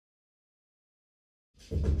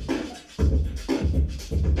Fight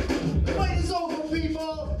is over,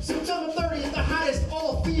 people! September 30th, the hottest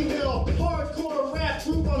all-female hardcore rap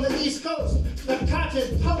group on the East Coast, the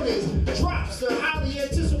Ponies, drops their highly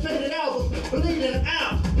anticipated album, Bleeding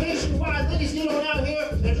Out. Nationwide, ladies, get on out here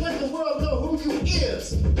and let the world know who you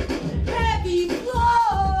is. Heavy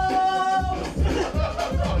flow!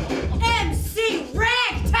 MC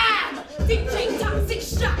Ragtime! DJ Toxic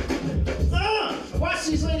Shock! Watch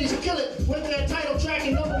these ladies kill it with their title track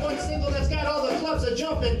and #1 single that's got all the clubs a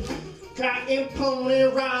jumping. Cotton Pony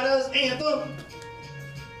Riders Anthem.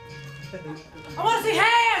 I want to see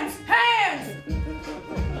hands! Hands!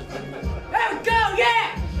 There we go,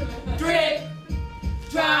 yeah! Drip,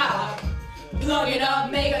 drop, plug it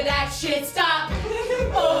up, make that shit stop.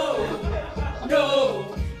 Oh,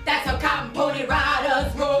 no, that's how Cotton Pony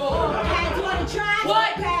Riders roll. Hands wanna try?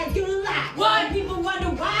 What? Hands gonna lie? What? People wonder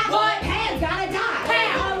why? What? Hands gotta die.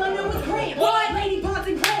 How? All I know is cramp. What? Lady parts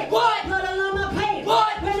and cramp. What? Blood all on my pants.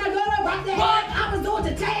 What? When I go to rock the What? head, I was on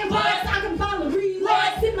to tan. What? I can follow relapse.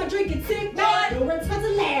 What? Sip my drink and sit What? back. No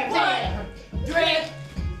expensive laugh. What? Drip,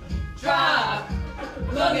 drop,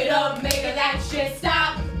 plug it up, make that shit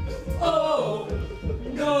stop. Oh,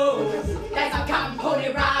 no, that's how Cotton Pony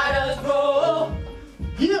Riders roll.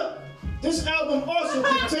 Yeah, this album also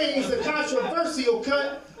contains the controversial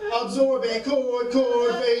cut, Absorbing Chord,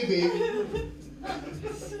 Baby.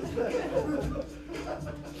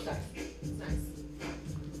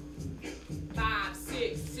 Five,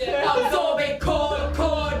 six, seven. Absorbing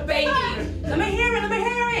chord, baby. Let me hear it. Let me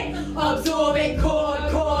hear it. Absorbing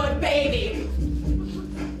chord, baby.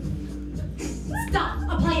 Stop!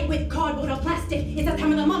 I play it with cardboard or plastic. It's that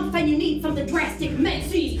time of the month and you need something drastic.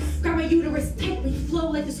 Messy! Grab my uterus tightly, flow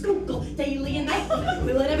like the Schuylkill, daily and nightly.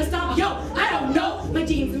 Will it ever stop? Yo, I don't know! My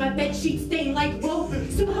jeans and my bed sheets stain like woe.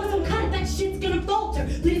 Super hot, so cut, that shit's gonna falter.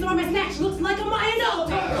 Ladies on my snatch looks like a Mayan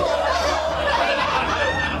altar.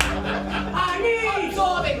 I need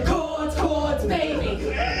Absorbing chords, baby.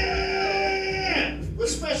 With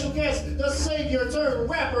special guest, the savior turned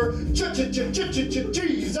rapper,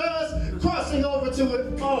 Jesus, crossing over to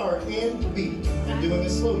an R&B and doing a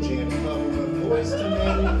slow jam cover of Voice to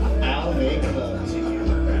Men, I'll Make Love to You.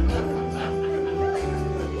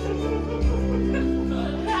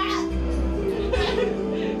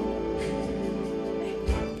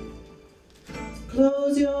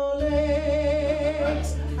 Close your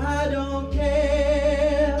legs, I don't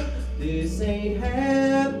care. This ain't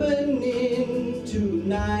happening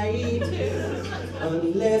tonight.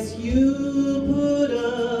 Unless you put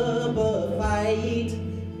up a fight,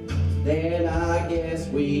 then I guess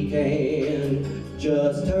we can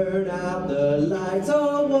just turn out the lights.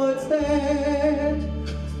 Oh, what's that?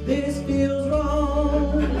 This feels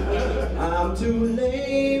wrong. I'm too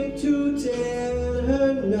lame to tell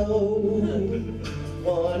her no.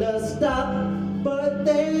 Wanna stop, but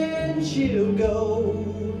then she'll go.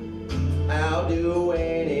 I'll do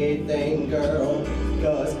anything, girl,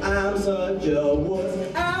 'cause I'm such a wuss.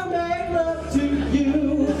 I'll make love to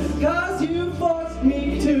you, 'cause you forced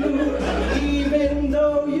me to. Even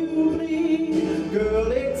though you bleed,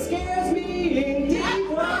 girl, it scares me indeed.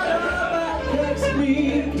 What about next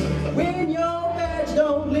week, when your badge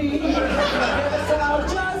don't lead? Guess I'll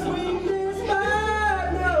just wing this by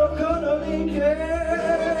no cuddling care.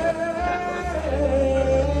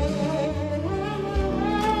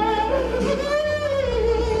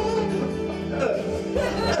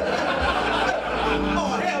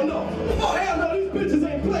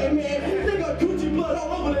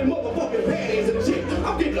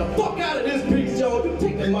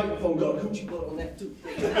 Microphone go coochie blood on that too.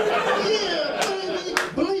 Yeah, baby!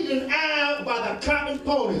 Bleeding Out by the Cotton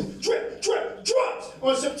Ponies. Drip, drops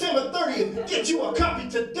on September 30th. Get you a copy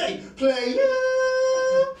today. Play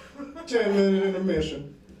 10-minute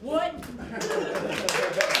intermission. What?